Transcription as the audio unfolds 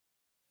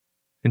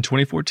In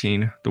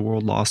 2014, the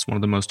world lost one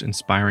of the most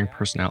inspiring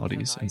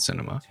personalities in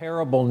cinema.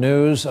 Terrible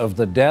news of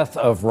the death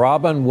of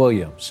Robin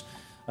Williams,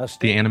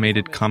 the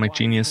animated comic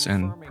genius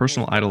and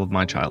personal idol of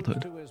my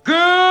childhood.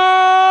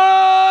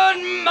 Good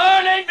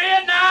morning,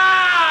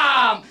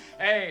 Vietnam!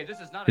 Hey, this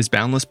is not his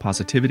boundless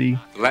positivity,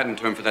 the Latin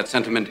term for that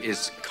sentiment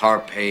is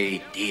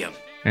carpe diem,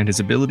 and his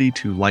ability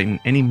to lighten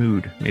any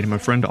mood made him a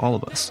friend to all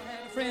of us.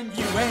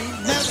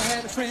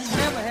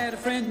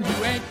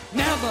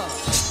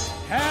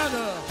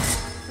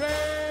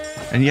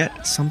 And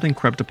yet, something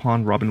crept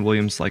upon Robin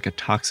Williams like a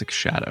toxic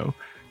shadow,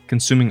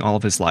 consuming all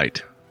of his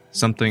light.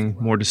 Something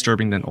more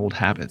disturbing than old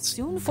habits.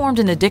 Soon formed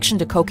an addiction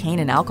to cocaine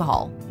and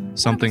alcohol.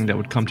 Something that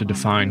would come to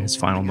define his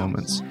final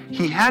moments.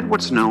 He had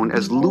what's known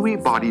as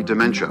Lewy body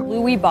dementia.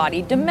 Lewy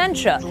body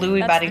dementia.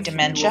 Lewy body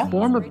dementia. A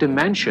form of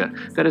dementia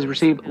that has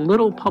received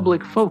little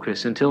public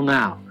focus until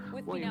now.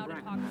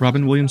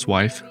 Robin Williams'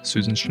 wife,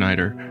 Susan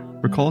Schneider,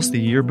 recalls the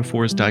year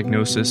before his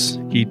diagnosis,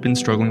 he'd been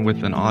struggling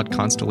with an odd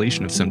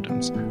constellation of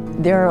symptoms.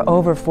 There are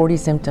over 40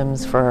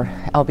 symptoms for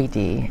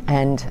LBD,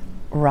 and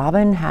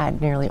Robin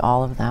had nearly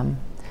all of them.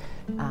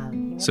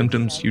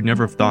 Symptoms you'd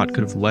never have thought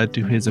could have led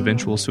to his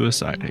eventual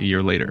suicide a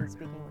year later.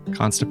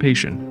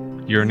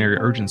 Constipation, urinary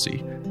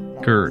urgency,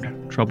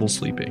 GERD, trouble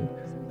sleeping.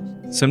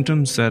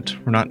 Symptoms that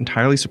were not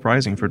entirely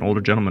surprising for an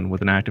older gentleman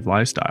with an active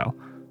lifestyle,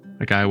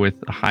 a guy with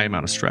a high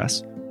amount of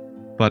stress,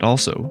 but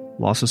also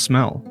loss of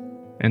smell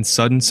and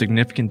sudden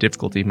significant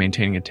difficulty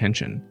maintaining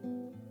attention.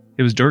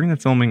 It was during the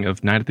filming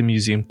of Night at the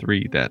Museum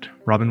 3 that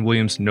Robin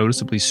Williams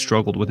noticeably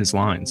struggled with his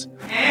lines.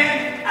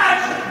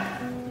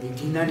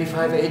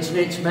 1895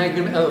 H&H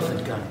Magnum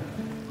elephant gun.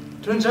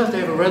 Turns out they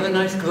have a rather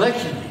nice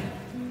collection here.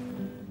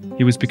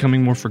 He was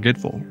becoming more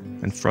forgetful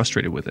and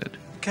frustrated with it.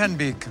 Can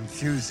be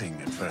confusing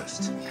at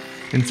first.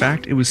 In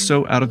fact, it was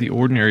so out of the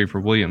ordinary for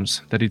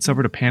Williams that he'd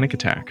suffered a panic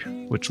attack,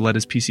 which led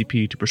his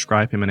PCP to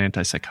prescribe him an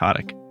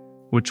antipsychotic,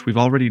 which we've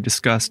already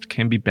discussed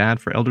can be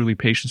bad for elderly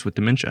patients with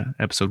dementia,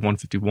 episode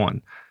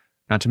 151.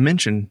 Not to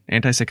mention,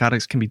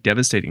 antipsychotics can be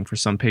devastating for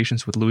some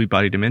patients with Lewy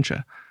body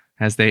dementia,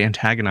 as they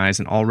antagonize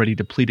an already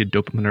depleted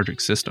dopaminergic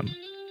system.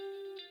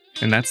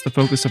 And that's the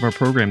focus of our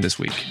program this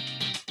week.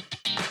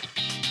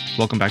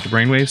 Welcome back to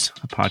BrainWaves,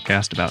 a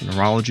podcast about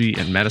neurology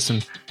and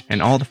medicine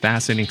and all the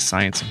fascinating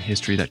science and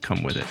history that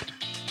come with it.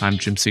 I'm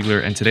Jim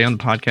Siegler, and today on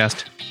the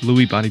podcast,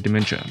 Lewy body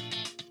dementia,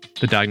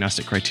 the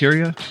diagnostic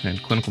criteria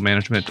and clinical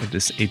management of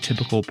this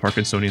atypical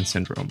Parkinsonian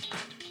syndrome.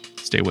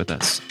 Stay with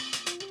us.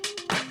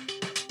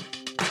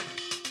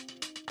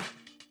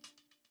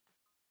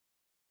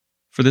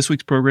 For this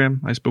week's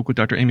program, I spoke with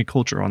Dr. Amy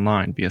Coulter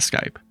online via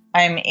Skype.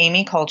 I'm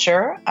Amy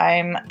Coulter.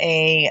 I'm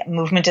a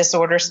movement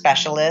disorder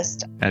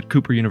specialist at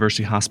Cooper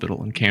University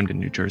Hospital in Camden,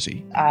 New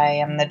Jersey. I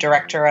am the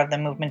director of the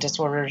Movement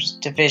Disorders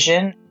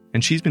Division.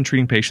 And she's been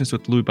treating patients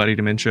with Lewy body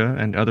dementia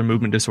and other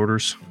movement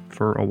disorders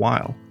for a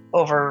while.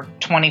 Over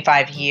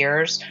 25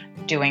 years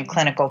doing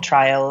clinical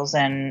trials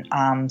and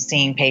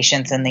seeing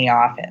patients in the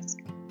office.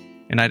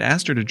 And I'd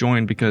asked her to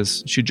join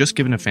because she'd just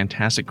given a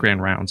fantastic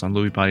grand rounds on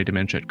Lewy body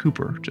dementia at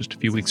Cooper just a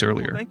few weeks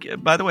earlier. Thank you.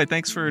 By the way,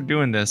 thanks for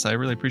doing this. I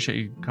really appreciate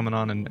you coming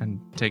on and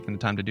taking the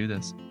time to do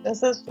this.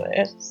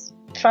 It's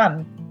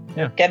fun.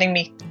 Yeah. Getting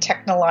me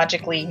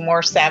technologically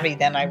more savvy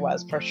than I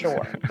was, for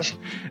sure.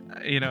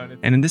 And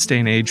in this day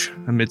and age,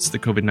 amidst the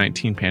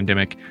COVID-19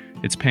 pandemic,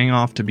 it's paying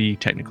off to be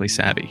technically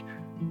savvy,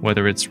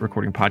 whether it's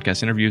recording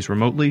podcast interviews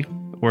remotely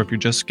or if you're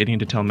just getting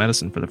into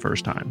telemedicine for the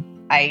first time.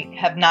 I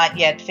have not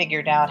yet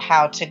figured out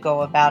how to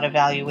go about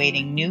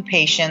evaluating new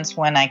patients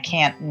when I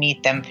can't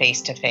meet them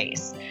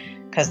face-to-face,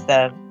 because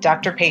the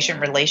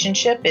doctor-patient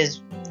relationship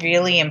is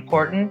really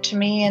important to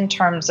me in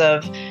terms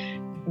of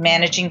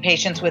managing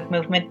patients with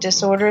movement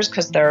disorders,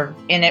 because they're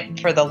in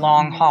it for the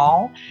long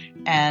haul,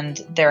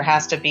 and there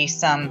has to be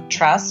some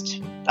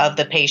trust of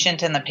the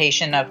patient and the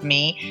patient of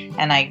me,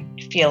 and I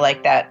feel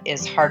like that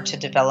is hard to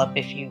develop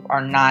if you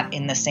are not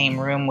in the same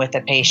room with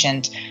a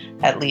patient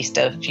at least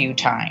a few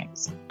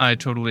times. I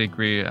totally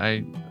agree.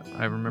 I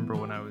remember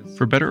when I was...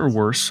 For better or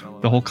worse,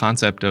 the whole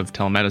concept of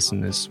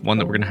telemedicine is one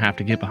that we're going to have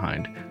to get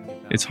behind.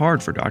 It's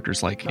hard for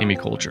doctors like Amy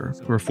Coulter,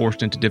 who are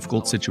forced into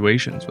difficult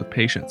situations with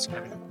patients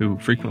who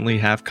frequently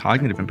have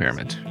cognitive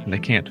impairment and they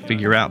can't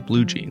figure out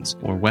Blue Jeans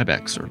or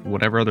WebEx or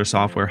whatever other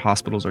software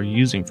hospitals are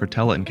using for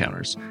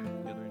tele-encounters.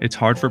 It's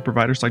hard for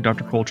providers like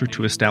Dr. Coulter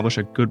to establish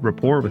a good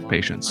rapport with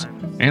patients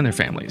and their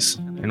families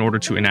in order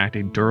to enact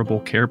a durable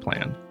care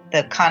plan.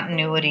 The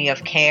continuity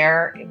of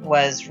care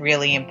was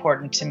really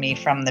important to me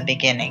from the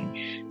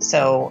beginning.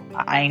 So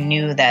I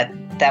knew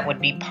that that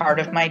would be part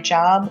of my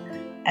job.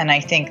 And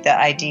I think the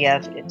idea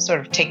of sort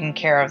of taking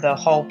care of the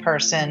whole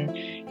person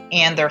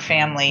and their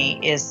family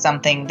is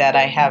something that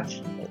I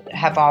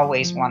have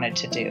always wanted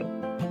to do.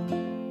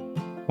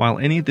 While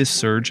any of this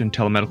surge in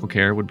telemedical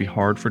care would be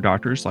hard for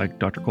doctors like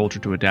Dr. Coulter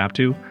to adapt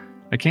to,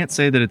 I can't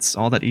say that it's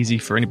all that easy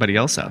for anybody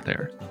else out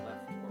there.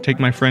 Take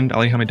my friend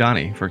Ali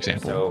Hamidani, for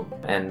example.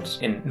 And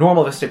in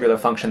normal vestibular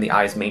function, the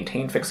eyes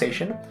maintain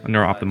fixation. A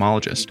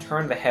neuro-ophthalmologist.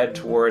 Turn the head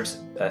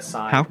towards the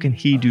side. How can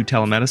he do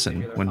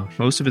telemedicine when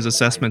most of his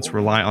assessments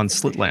rely on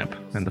slit lamp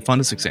and the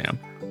fundus exam?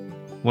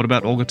 What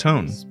about Olga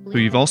Tone, who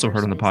you've also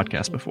heard on the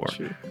podcast before?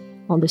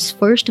 On this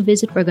first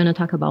visit, we're going to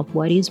talk about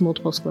what is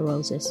multiple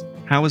sclerosis.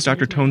 How is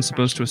Dr. Tone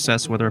supposed to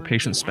assess whether a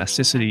patient's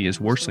spasticity is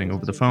worsening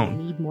over the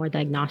phone? Need more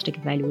diagnostic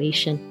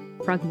evaluation,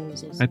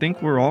 prognosis. I think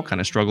we're all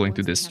kind of struggling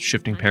through this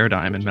shifting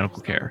paradigm in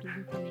medical care.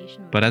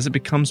 But as it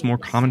becomes more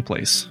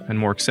commonplace and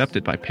more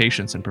accepted by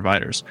patients and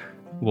providers,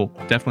 we'll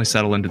definitely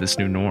settle into this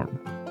new norm.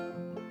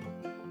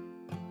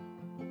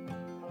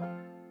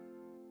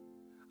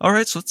 All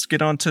right, so let's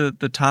get on to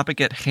the topic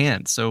at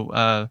hand.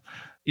 So,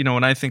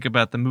 when I think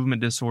about the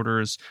movement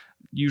disorders,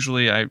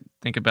 usually I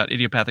think about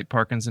idiopathic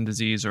Parkinson's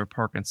disease or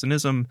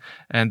Parkinsonism,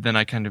 and then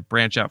I kind of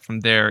branch out from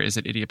there. Is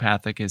it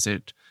idiopathic? Is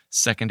it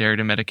secondary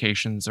to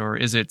medications? Or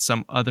is it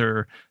some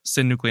other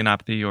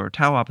synucleinopathy or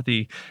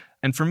tauopathy?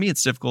 And for me,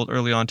 it's difficult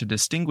early on to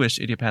distinguish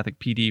idiopathic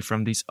PD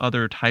from these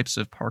other types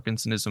of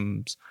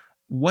Parkinsonisms.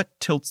 What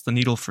tilts the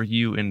needle for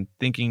you in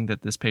thinking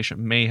that this patient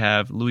may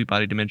have Lewy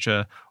body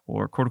dementia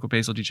or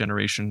corticobasal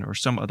degeneration or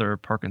some other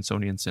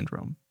Parkinsonian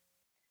syndrome?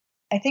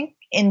 I think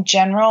in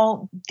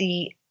general,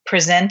 the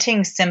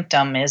presenting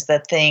symptom is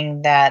the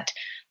thing that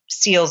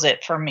seals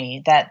it for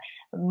me, that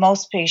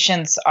most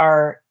patients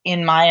are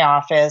in my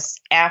office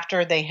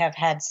after they have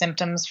had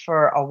symptoms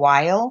for a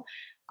while.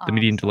 The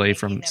median delay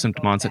from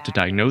symptom onset to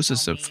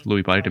diagnosis of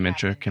Lewy body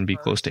dementia can be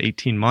close to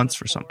 18 months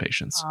for some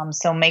patients.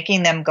 So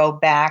making them go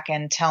back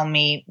and tell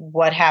me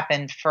what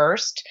happened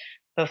first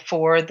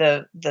before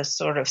the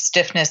sort of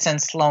stiffness and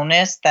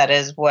slowness that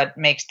is what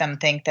makes them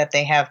think that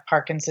they have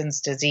Parkinson's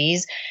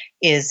disease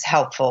is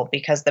helpful,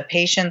 because the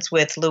patients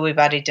with Lewy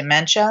body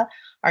dementia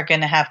are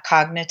going to have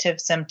cognitive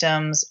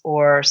symptoms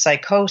or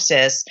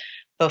psychosis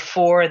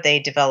before they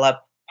develop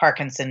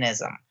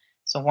Parkinsonism.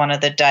 So one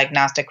of the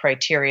diagnostic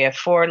criteria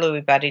for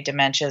Lewy body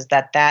dementia is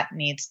that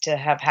needs to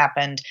have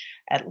happened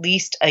at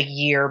least a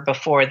year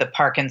before the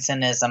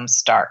Parkinsonism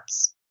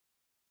starts.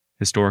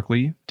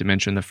 Historically,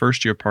 dementia in the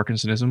first year of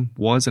Parkinsonism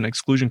was an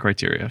exclusion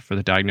criteria for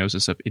the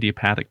diagnosis of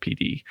idiopathic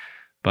PD.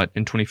 But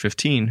in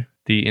 2015,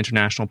 the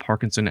International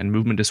Parkinson and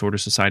Movement Disorder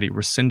Society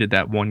rescinded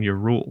that one-year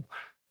rule.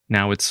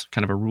 Now it's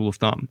kind of a rule of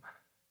thumb.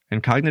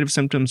 And cognitive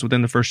symptoms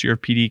within the first year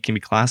of PD can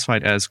be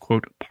classified as,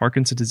 quote,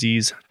 Parkinson's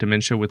disease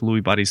dementia with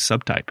Lewy bodies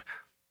subtype,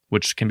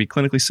 which can be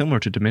clinically similar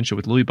to dementia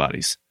with Lewy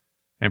bodies.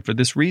 And for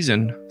this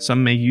reason,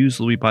 some may use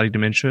Lewy body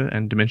dementia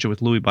and dementia with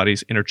Lewy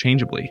bodies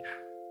interchangeably.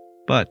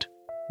 But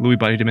Lewy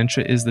body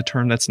dementia is the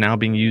term that's now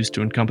being used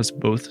to encompass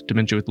both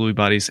dementia with Lewy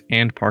bodies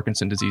and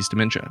Parkinson's disease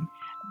dementia.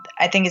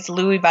 I think it's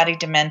Lewy body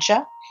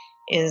dementia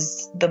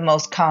is the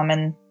most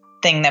common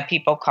thing that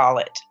people call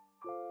it.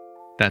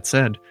 That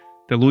said,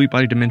 the Lewy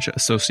Body Dementia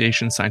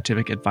Association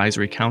Scientific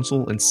Advisory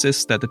Council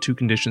insists that the two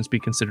conditions be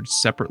considered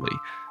separately,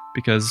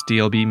 because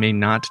DLB may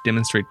not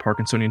demonstrate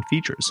Parkinsonian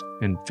features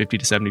in 50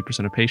 to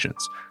 70% of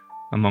patients,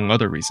 among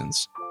other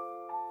reasons.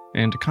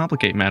 And to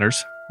complicate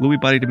matters,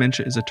 Lewy body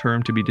dementia is a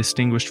term to be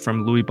distinguished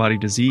from Lewy body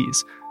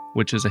disease,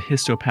 which is a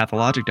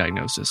histopathologic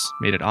diagnosis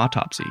made at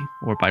autopsy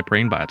or by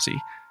brain biopsy,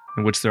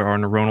 in which there are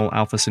neuronal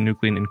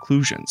alpha-synuclein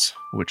inclusions,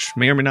 which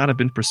may or may not have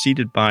been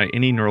preceded by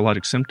any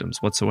neurologic symptoms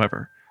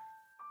whatsoever.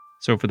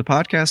 So for the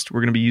podcast,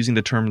 we're going to be using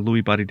the term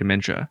Lewy body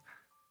dementia.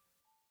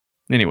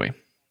 Anyway,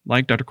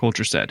 like Dr.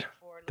 Coulter said,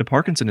 the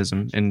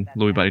Parkinsonism in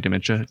Lewy body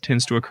dementia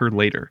tends to occur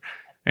later,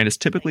 and is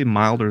typically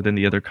milder than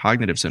the other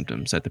cognitive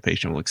symptoms that the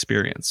patient will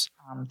experience.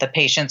 The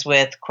patients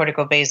with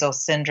corticobasal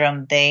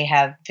syndrome, they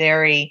have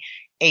very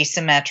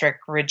asymmetric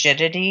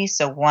rigidity.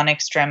 So one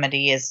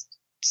extremity is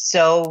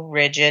so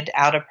rigid,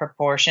 out of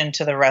proportion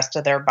to the rest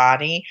of their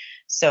body.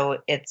 So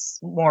it's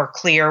more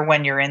clear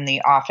when you're in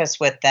the office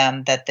with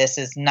them that this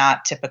is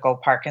not typical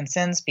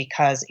Parkinson's,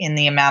 because in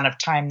the amount of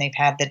time they've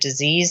had the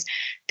disease,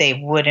 they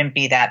wouldn't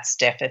be that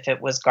stiff if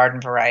it was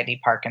garden variety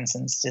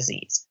Parkinson's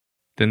disease.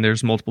 Then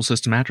there's multiple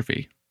system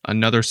atrophy,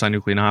 another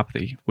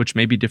synucleinopathy, which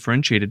may be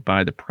differentiated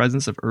by the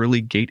presence of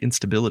early gait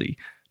instability,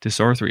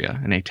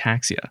 dysarthria, and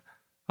ataxia,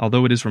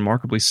 although it is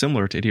remarkably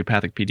similar to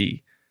idiopathic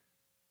PD.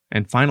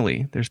 And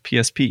finally, there's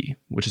PSP,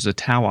 which is a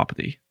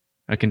tauopathy,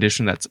 a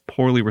condition that's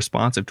poorly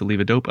responsive to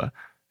levodopa,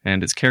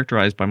 and is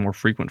characterized by more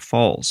frequent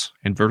falls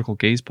and vertical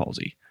gaze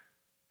palsy.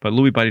 But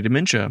Lewy body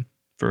dementia,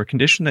 for a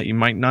condition that you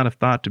might not have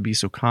thought to be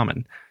so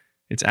common,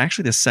 it's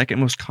actually the second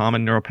most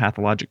common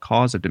neuropathologic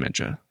cause of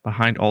dementia,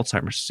 behind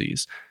Alzheimer's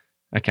disease,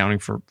 accounting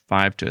for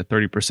 5 to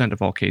 30%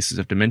 of all cases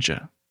of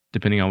dementia,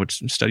 depending on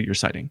which study you're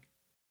citing.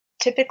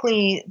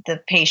 Typically,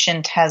 the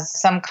patient has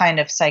some kind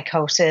of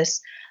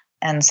psychosis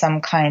and some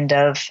kind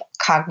of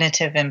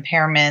cognitive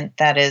impairment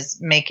that is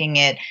making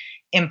it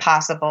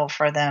impossible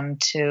for them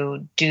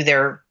to do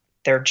their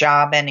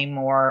job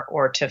anymore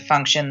or to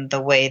function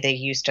the way they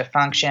used to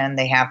function.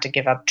 They have to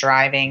give up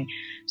driving.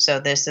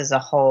 So this is a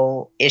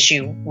whole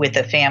issue with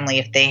the family.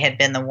 If they had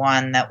been the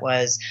one that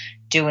was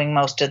doing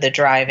most of the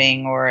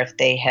driving, or if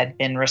they had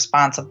been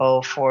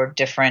responsible for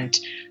different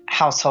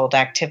household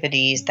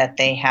activities, that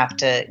they have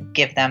to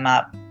give them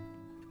up.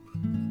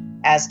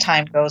 As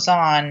time goes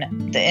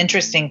on, the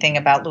interesting thing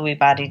about Lewy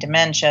body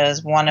dementia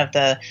is one of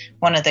the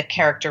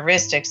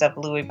characteristics of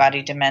Lewy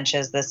body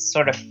dementia is this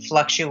sort of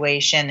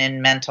fluctuation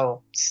in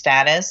mental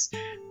status,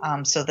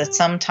 so that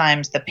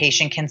sometimes the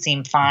patient can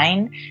seem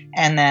fine,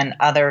 and then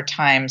other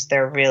times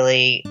they're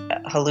really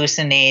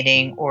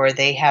hallucinating, or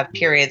they have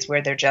periods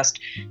where they're just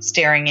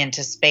staring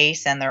into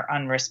space and they're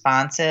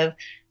unresponsive.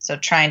 So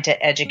trying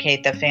to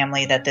educate the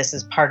family that this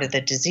is part of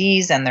the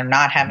disease and they're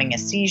not having a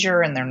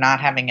seizure and they're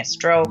not having a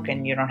stroke,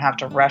 and you don't have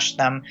to rush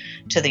them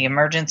to the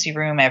emergency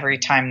room every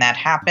time that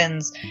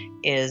happens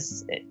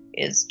is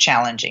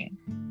challenging.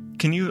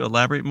 Can you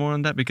elaborate more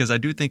on that? Because I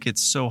do think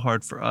it's so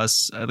hard for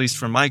us, at least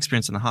from my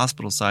experience in the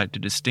hospital side, to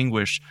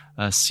distinguish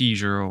a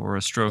seizure or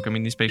a stroke. I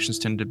mean, these patients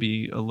tend to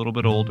be a little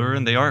bit older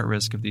and they are at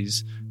risk of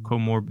these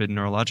comorbid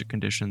neurologic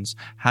conditions.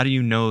 How do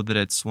you know that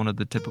it's one of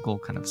the typical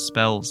kind of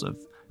spells of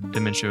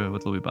dementia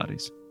with Lewy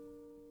bodies?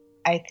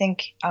 I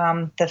think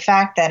the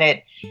fact that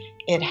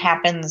it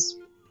happens,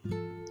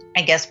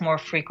 I guess, more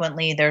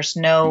frequently. There's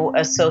no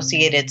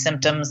associated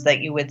symptoms that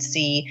you would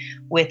see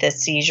with a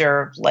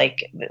seizure.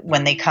 Like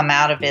when they come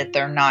out of it,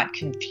 they're not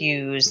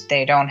confused.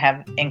 They don't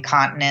have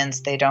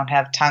incontinence. They don't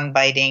have tongue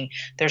biting.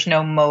 There's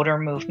no motor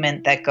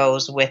movement that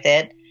goes with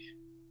it.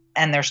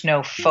 And there's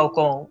no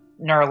focal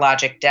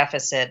neurologic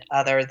deficit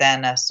other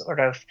than a sort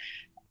of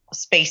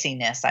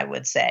spaciness, I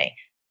would say.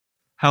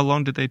 How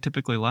long did they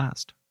typically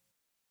last?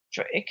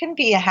 It can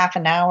be a half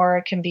an hour.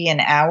 It can be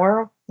an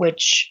hour,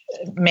 which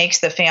makes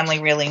the family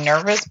really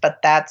nervous, but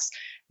that's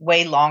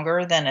way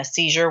longer than a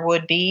seizure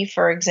would be,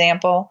 for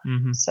example.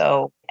 Mm-hmm.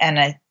 So,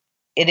 and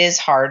it is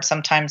hard.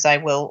 Sometimes I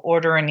will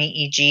order an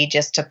EEG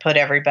just to put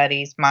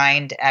everybody's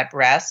mind at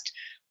rest.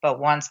 But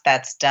once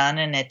that's done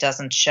and it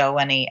doesn't show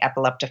any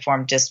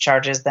epileptiform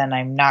discharges, then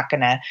I'm not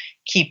going to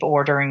keep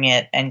ordering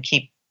it and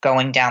keep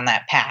going down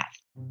that path.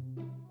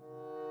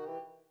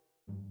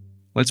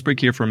 Let's break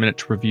here for a minute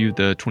to review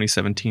the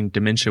 2017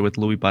 Dementia with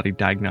Lewy Body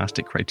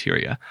Diagnostic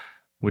Criteria,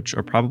 which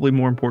are probably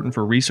more important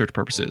for research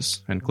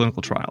purposes and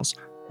clinical trials.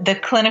 The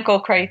clinical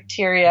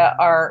criteria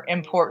are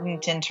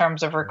important in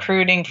terms of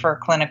recruiting for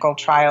clinical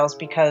trials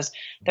because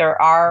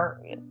there are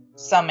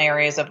some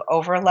areas of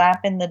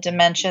overlap in the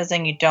dementias,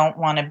 and you don't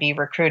want to be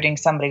recruiting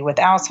somebody with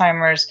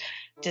Alzheimer's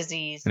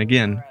disease. And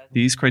again,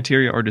 these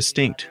criteria are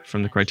distinct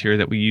from the criteria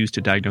that we use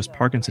to diagnose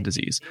Parkinson's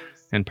disease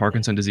and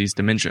Parkinson's disease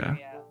dementia,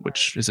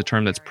 which is a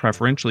term that's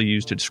preferentially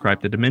used to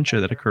describe the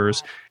dementia that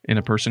occurs in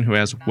a person who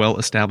has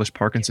well-established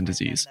Parkinson's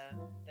disease.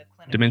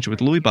 Dementia with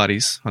Lewy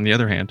bodies, on the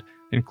other hand,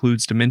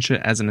 includes dementia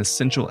as an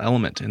essential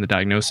element in the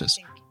diagnosis,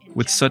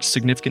 with such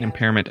significant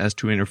impairment as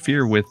to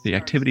interfere with the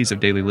activities of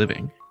daily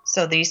living.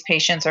 So these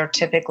patients are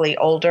typically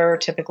older,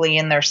 typically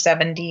in their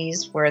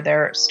 70s, where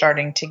they're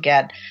starting to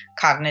get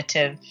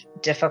cognitive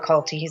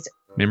difficulties.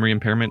 Memory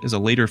impairment is a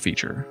later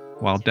feature,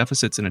 while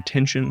deficits in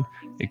attention,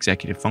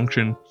 executive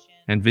function,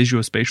 and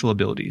visuospatial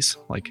abilities,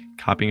 like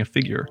copying a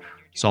figure,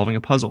 solving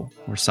a puzzle,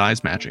 or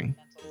size matching.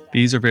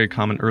 These are very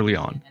common early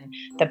on.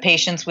 The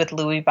patients with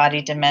Lewy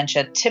body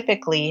dementia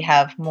typically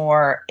have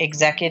more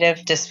executive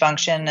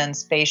dysfunction and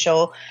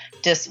spatial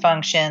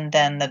dysfunction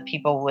than the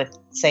people with,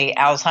 say,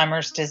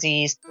 Alzheimer's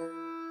disease.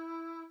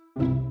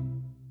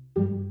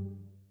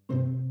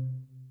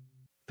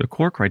 The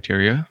core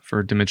criteria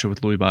for dementia with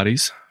Lewy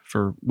bodies,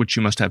 for which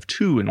you must have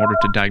two in order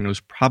to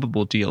diagnose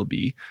probable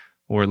DLB,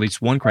 or at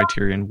least one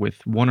criterion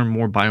with one or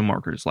more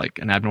biomarkers like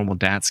an abnormal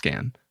DAT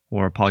scan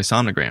or a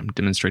polysomnogram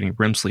demonstrating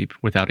REM sleep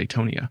without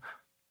atonia.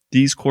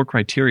 These core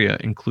criteria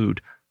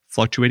include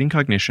fluctuating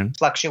cognition,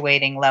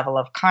 fluctuating level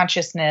of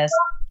consciousness,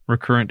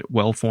 recurrent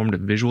well-formed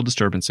visual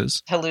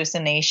disturbances,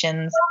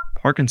 hallucinations,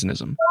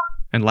 Parkinsonism,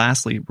 and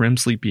lastly, REM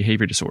sleep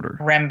behavior disorder,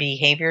 REM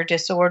behavior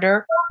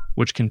disorder,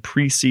 which can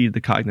precede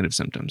the cognitive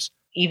symptoms.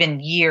 Even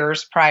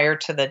years prior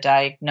to the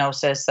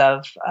diagnosis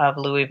of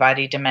Lewy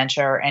body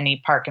dementia or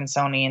any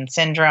Parkinsonian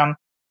syndrome.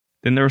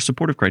 Then there are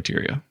supportive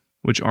criteria,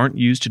 which aren't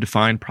used to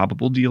define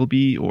probable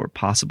DLB or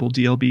possible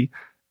DLB,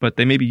 but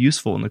they may be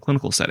useful in the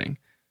clinical setting.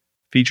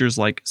 Features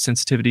like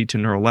sensitivity to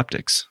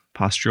neuroleptics,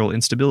 postural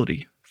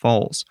instability,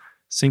 falls,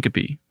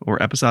 syncope,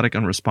 or episodic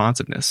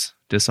unresponsiveness,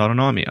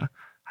 dysautonomia,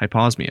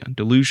 hyposmia,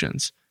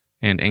 delusions,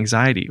 and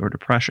anxiety or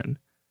depression.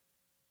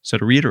 So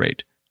to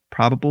reiterate,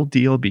 probable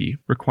DLB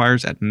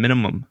requires at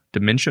minimum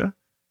dementia,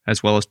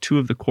 as well as two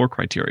of the core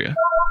criteria,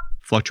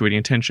 fluctuating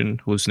attention,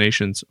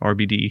 hallucinations,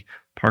 RBD,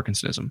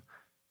 Parkinsonism,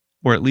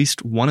 or at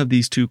least one of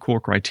these two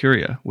core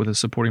criteria with a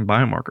supporting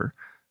biomarker,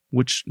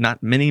 which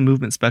not many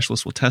movement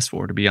specialists will test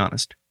for, to be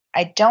honest.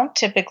 I don't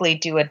typically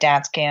do a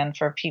DAT scan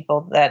for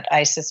people that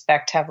I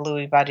suspect have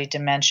Lewy body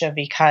dementia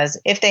because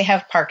if they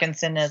have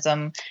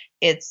Parkinsonism,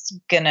 it's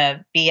going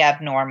to be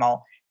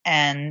abnormal.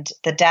 And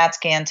the DAT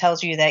scan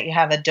tells you that you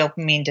have a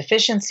dopamine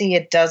deficiency.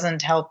 It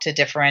doesn't help to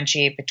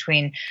differentiate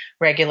between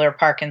regular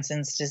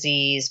Parkinson's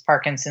disease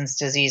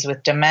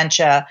with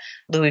dementia,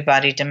 Lewy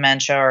body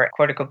dementia, or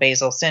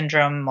corticobasal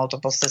syndrome,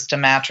 multiple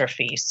system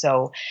atrophy.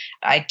 So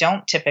I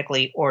don't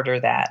typically order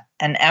that.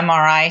 An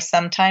MRI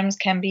sometimes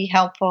can be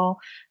helpful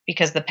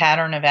because the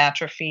pattern of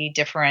atrophy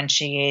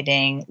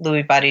differentiating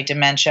Lewy body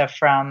dementia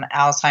from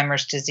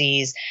Alzheimer's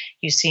disease,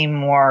 you see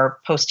more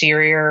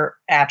posterior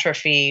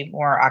atrophy,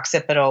 more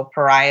occipital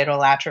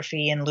parietal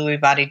atrophy in Lewy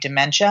body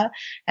dementia,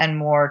 and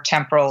more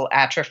temporal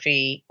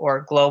atrophy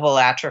or global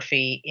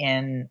atrophy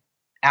in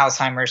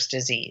Alzheimer's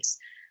disease.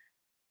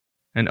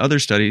 And other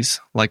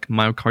studies, like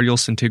myocardial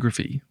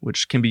scintigraphy,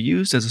 which can be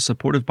used as a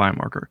supportive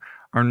biomarker,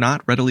 are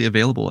not readily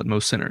available at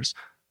most centers,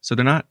 so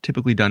they're not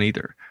typically done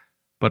either.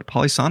 But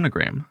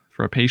polysomnogram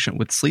for a patient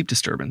with sleep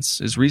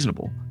disturbance is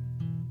reasonable.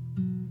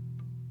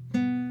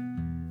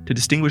 To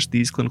distinguish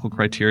these clinical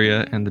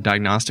criteria and the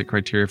diagnostic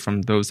criteria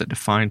from those that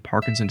define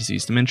Parkinson's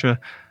disease dementia,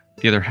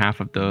 the other half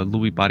of the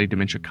Lewy body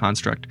dementia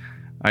construct,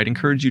 I'd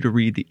encourage you to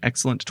read the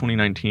excellent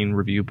 2019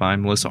 review by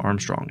Melissa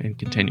Armstrong in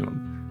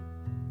Continuum.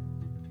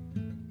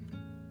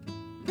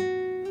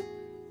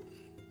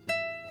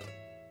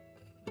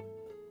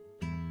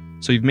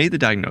 So you've made the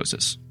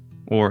diagnosis,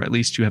 or at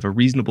least you have a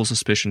reasonable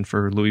suspicion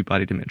for Lewy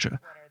body dementia.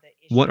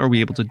 What are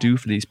we able to do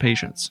for these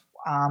patients?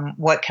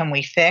 What can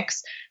we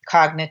fix?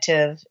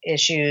 Cognitive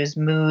issues,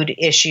 mood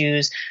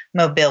issues,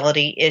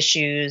 mobility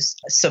issues,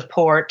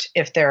 support.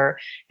 If they're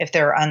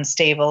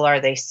unstable, are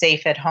they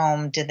safe at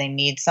home? Do they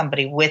need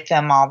somebody with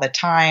them all the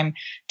time?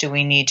 Do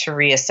we need to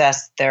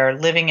reassess their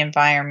living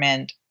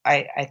environment?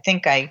 I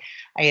think I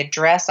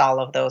address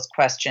all of those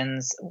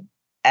questions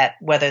at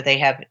whether they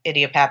have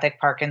idiopathic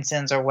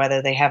Parkinson's or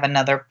whether they have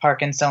another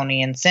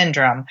Parkinsonian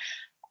syndrome.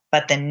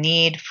 But the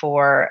need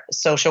for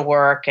social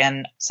work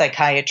and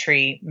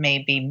psychiatry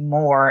may be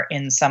more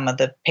in some of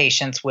the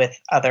patients with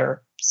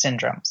other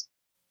syndromes.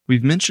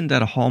 We've mentioned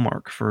that a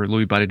hallmark for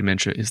Lewy body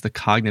dementia is the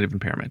cognitive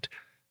impairment,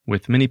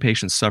 with many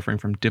patients suffering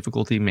from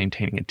difficulty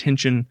maintaining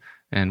attention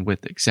and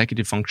with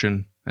executive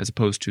function, as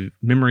opposed to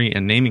memory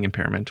and naming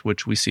impairment,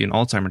 which we see in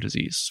Alzheimer's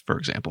disease, for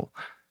example.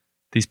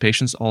 These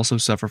patients also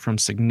suffer from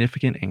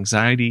significant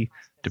anxiety,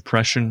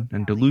 depression,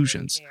 and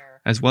delusions,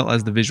 as well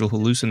as the visual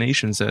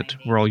hallucinations that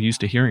we're all used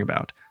to hearing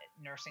about.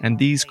 And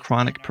these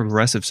chronic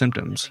progressive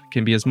symptoms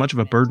can be as much of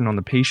a burden on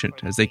the patient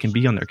as they can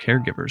be on their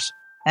caregivers.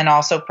 And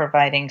also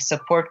providing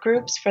support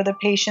groups for the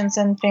patients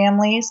and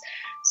families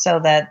so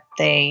that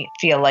they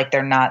feel like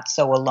they're not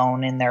so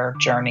alone in their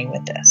journey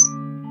with this.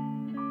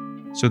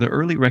 So the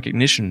early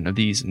recognition of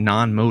these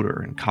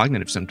non-motor and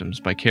cognitive symptoms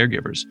by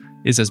caregivers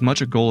is as much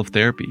a goal of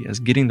therapy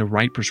as getting the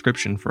right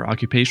prescription for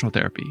occupational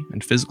therapy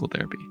and physical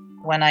therapy.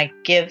 When I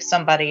give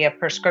somebody a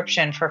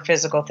prescription for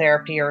physical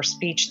therapy or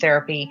speech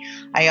therapy,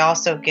 I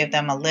also give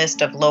them a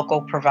list of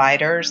local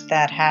providers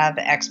that have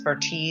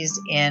expertise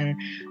in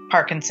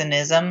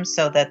Parkinsonism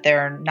so that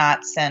they're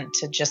not sent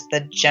to just the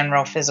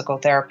general physical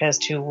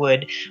therapist who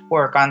would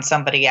work on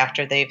somebody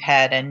after they've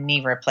had a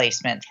knee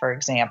replacement, for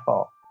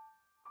example.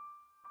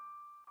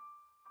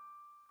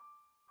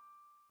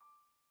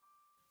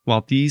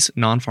 While these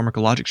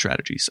non-pharmacologic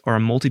strategies are a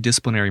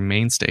multidisciplinary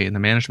mainstay in the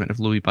management of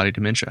Lewy body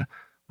dementia,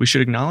 we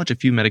should acknowledge a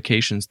few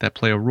medications that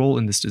play a role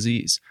in this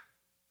disease.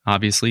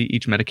 Obviously,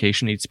 each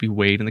medication needs to be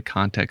weighed in the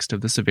context of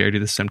the severity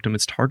of the symptom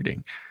it's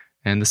targeting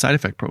and the side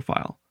effect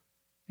profile.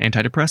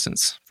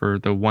 Antidepressants for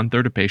the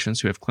 1/3 of patients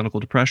who have clinical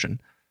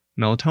depression,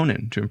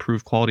 melatonin to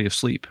improve quality of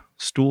sleep,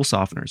 stool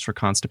softeners for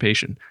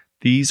constipation.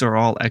 These are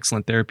all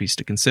excellent therapies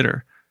to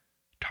consider.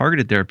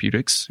 Targeted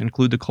therapeutics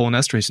include the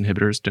cholinesterase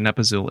inhibitors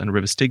donepezil and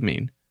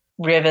rivastigmine.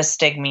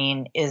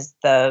 Rivastigmine is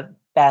the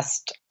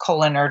best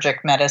cholinergic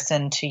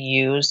medicine to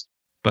use.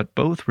 But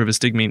both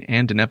rivastigmine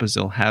and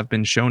donepezil have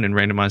been shown in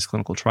randomized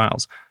clinical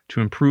trials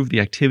to improve the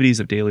activities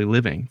of daily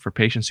living for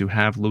patients who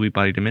have Lewy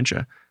body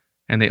dementia,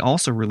 and they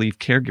also relieve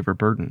caregiver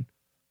burden.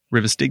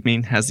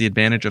 Rivastigmine has the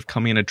advantage of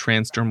coming in a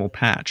transdermal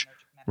patch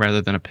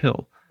rather than a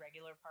pill.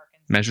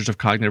 Measures of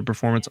cognitive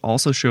performance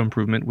also show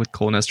improvement with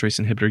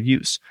cholinesterase inhibitor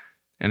use,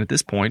 and at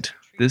this point,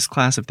 this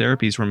class of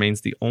therapies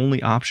remains the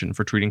only option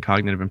for treating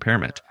cognitive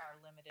impairment.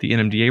 The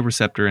NMDA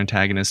receptor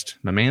antagonist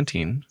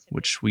memantine,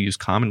 which we use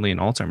commonly in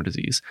Alzheimer's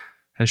disease,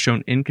 has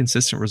shown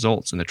inconsistent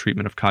results in the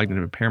treatment of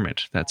cognitive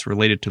impairment that's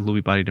related to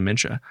Lewy body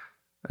dementia,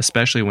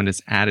 especially when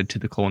it's added to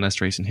the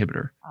cholinesterase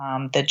inhibitor.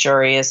 The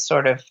jury is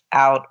sort of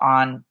out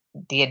on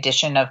the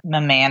addition of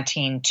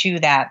memantine to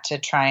that to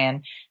try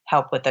and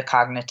help with the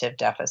cognitive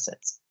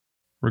deficits.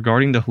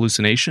 Regarding the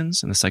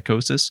hallucinations and the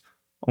psychosis,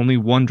 only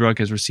one drug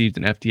has received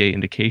an FDA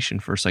indication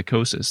for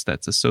psychosis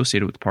that's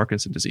associated with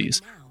Parkinson's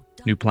disease,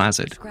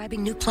 Nuplazid.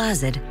 Prescribing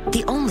Nuplazid,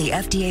 the only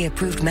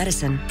FDA-approved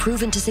medicine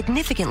proven to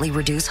significantly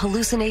reduce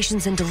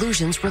hallucinations and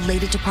delusions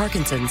related to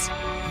Parkinson's.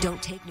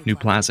 Don't take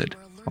Nuplazid,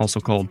 also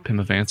called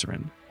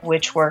pimavanserin,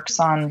 which works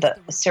on the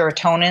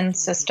serotonin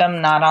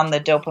system, not on the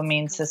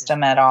dopamine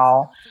system at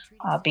all,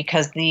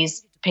 because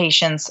these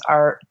patients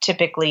are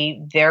typically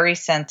very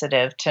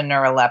sensitive to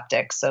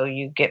neuroleptics. So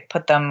you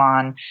put them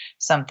on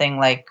something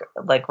like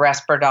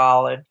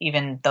Risperdal or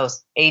even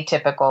those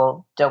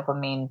atypical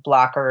dopamine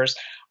blockers.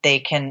 They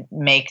can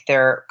make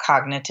their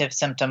cognitive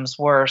symptoms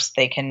worse.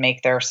 They can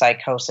make their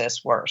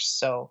psychosis worse.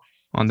 So,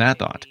 on that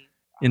thought,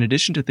 in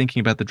addition to thinking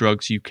about the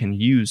drugs you can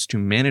use to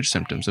manage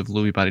symptoms of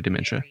Lewy body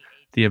dementia,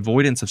 the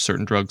avoidance of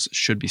certain drugs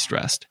should be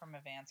stressed.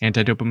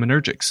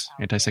 Antidopaminergics,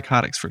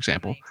 antipsychotics, for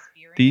example,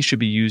 these should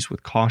be used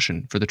with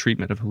caution for the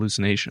treatment of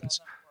hallucinations.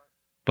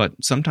 But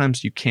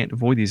sometimes you can't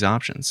avoid these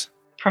options.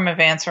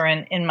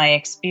 Pimavanserin, in my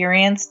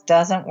experience,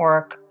 doesn't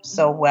work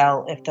so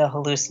well if the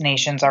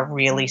hallucinations are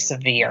really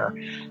severe.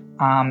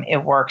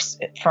 It works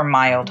for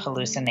mild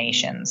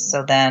hallucinations.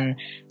 So then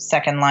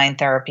second-line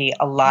therapy,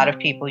 a lot of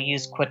people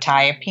use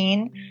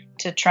quetiapine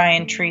to try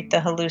and treat the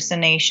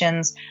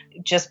hallucinations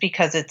just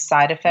because its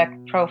side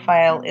effect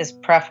profile is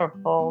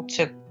preferable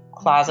to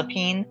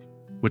clozapine,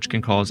 which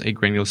can cause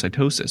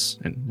agranulocytosis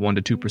in 1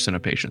 to 2%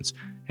 of patients,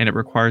 and it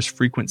requires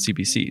frequent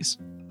CBCs.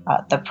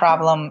 The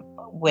problem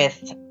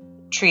with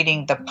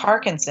treating the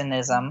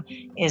Parkinsonism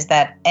is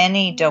that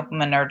any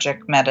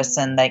dopaminergic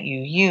medicine that you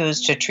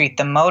use to treat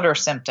the motor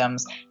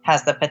symptoms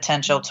has the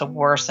potential to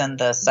worsen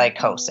the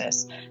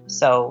psychosis.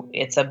 So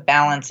it's a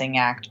balancing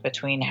act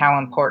between how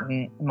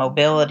important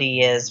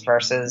mobility is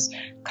versus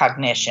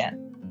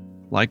cognition.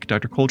 Like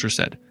Dr. Coulter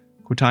said,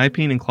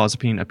 quetiapine and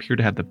clozapine appear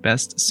to have the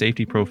best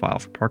safety profile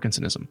for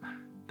Parkinsonism.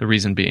 The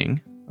reason being,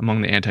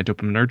 among the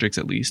antidopaminergics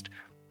at least,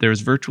 there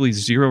is virtually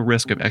zero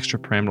risk of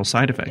extrapyramidal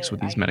side effects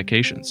with these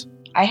medications.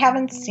 I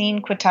haven't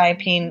seen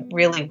quetiapine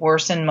really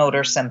worsen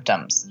motor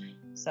symptoms.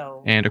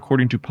 And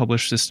according to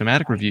published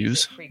systematic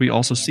reviews, we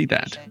also see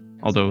that,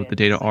 although the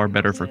data are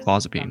better for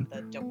clozapine.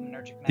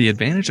 The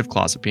advantage of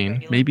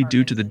clozapine may be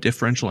due to the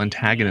differential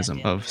antagonism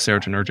of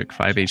serotonergic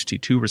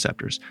 5-HT2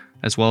 receptors,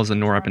 as well as the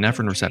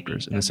norepinephrine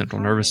receptors in the central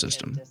nervous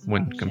system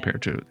when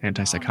compared to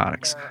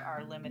antipsychotics.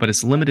 But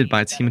it's limited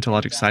by its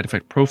hematologic side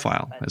effect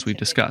profile, as we've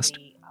discussed.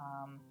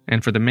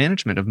 And for the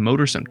management of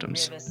motor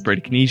symptoms,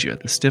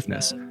 bradykinesia, the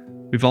stiffness,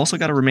 we've also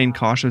got to remain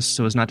cautious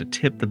so as not to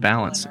tip the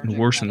balance and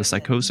worsen the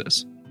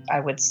psychosis. I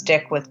would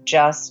stick with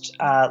just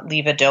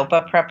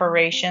levodopa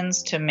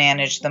preparations to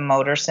manage the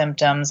motor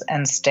symptoms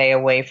and stay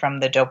away from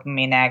the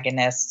dopamine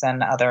agonists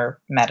and other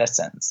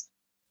medicines.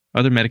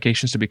 Other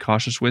medications to be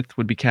cautious with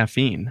would be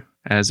caffeine,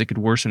 as it could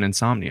worsen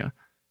insomnia,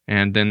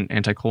 and then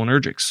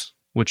anticholinergics,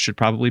 which should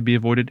probably be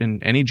avoided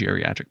in any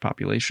geriatric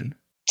population.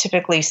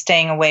 Typically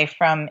staying away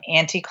from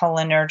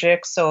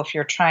anticholinergics. So if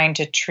you're trying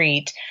to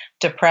treat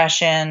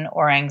depression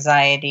or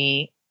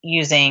anxiety,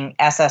 using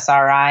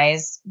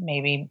SSRIs,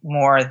 maybe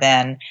more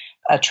than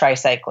a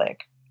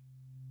tricyclic.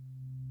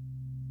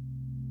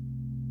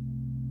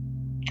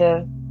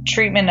 The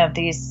treatment of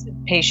these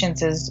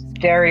patients is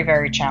very,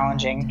 very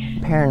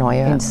challenging.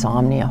 Paranoia,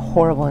 insomnia,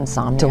 horrible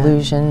insomnia,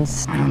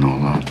 delusions, I don't know a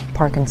lot.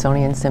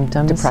 Parkinsonian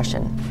symptoms,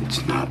 depression.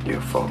 It's not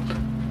your fault.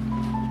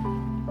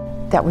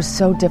 That was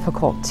so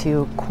difficult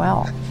to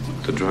quell.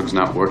 The drug's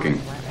not working.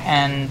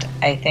 And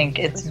I think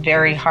it's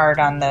very hard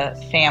on the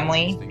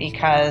family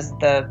because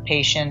the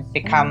patient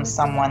becomes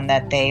someone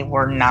that they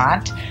were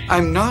not.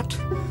 I'm not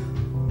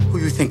who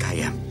you think I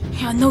am.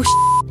 Yeah, no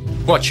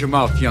Watch your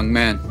mouth, young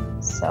man.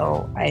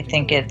 So I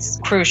think it's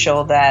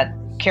crucial that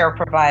care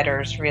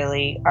providers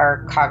really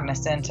are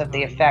cognizant of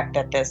the effect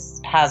that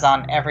this has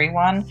on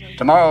everyone.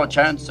 Tomorrow, a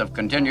chance of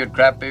continued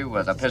crappie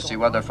with a pissy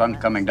weather front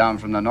coming down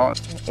from the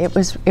north. It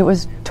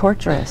was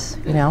torturous,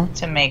 you know.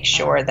 To make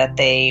sure that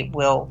they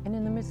will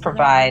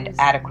provide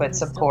adequate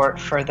support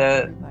for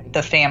the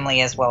family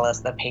as well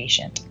as the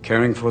patient.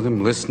 Caring for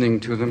them, listening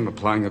to them,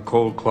 applying a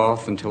cold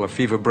cloth until a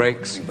fever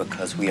breaks.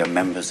 Because we are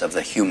members of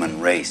the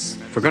human race.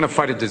 If we're going to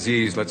fight a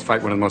disease, let's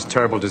fight one of the most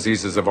terrible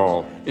diseases of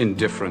all,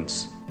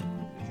 indifference.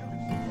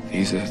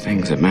 These are the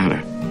things that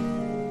matter.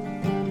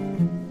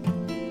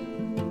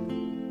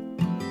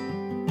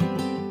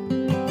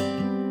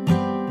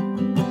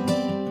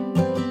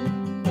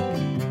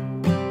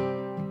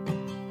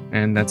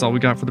 And that's all we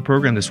got for the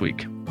program this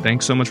week.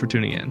 Thanks so much for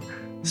tuning in.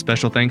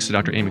 Special thanks to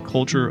Dr. Amy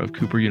Coulter of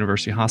Cooper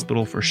University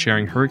Hospital for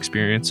sharing her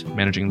experience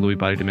managing Lewy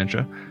body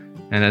dementia.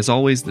 And as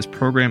always, this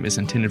program is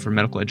intended for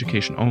medical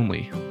education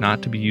only,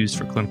 not to be used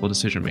for clinical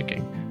decision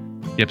making.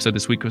 The episode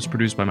this week was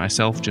produced by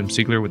myself, Jim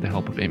Siegler, with the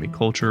help of Amy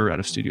Coulter out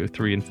of Studio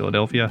 3 in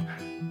Philadelphia.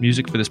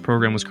 Music for this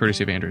program was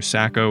courtesy of Andrew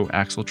Sacco,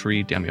 Axel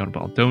Tree, Damiano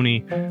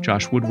Baldoni,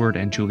 Josh Woodward,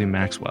 and Julie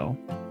Maxwell.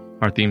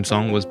 Our theme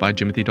song was by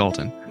Jimothy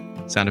Dalton.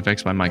 Sound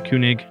effects by Mike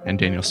Koenig and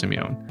Daniel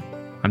Simeone.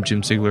 I'm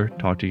Jim Siegler.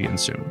 Talk to you again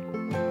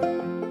soon.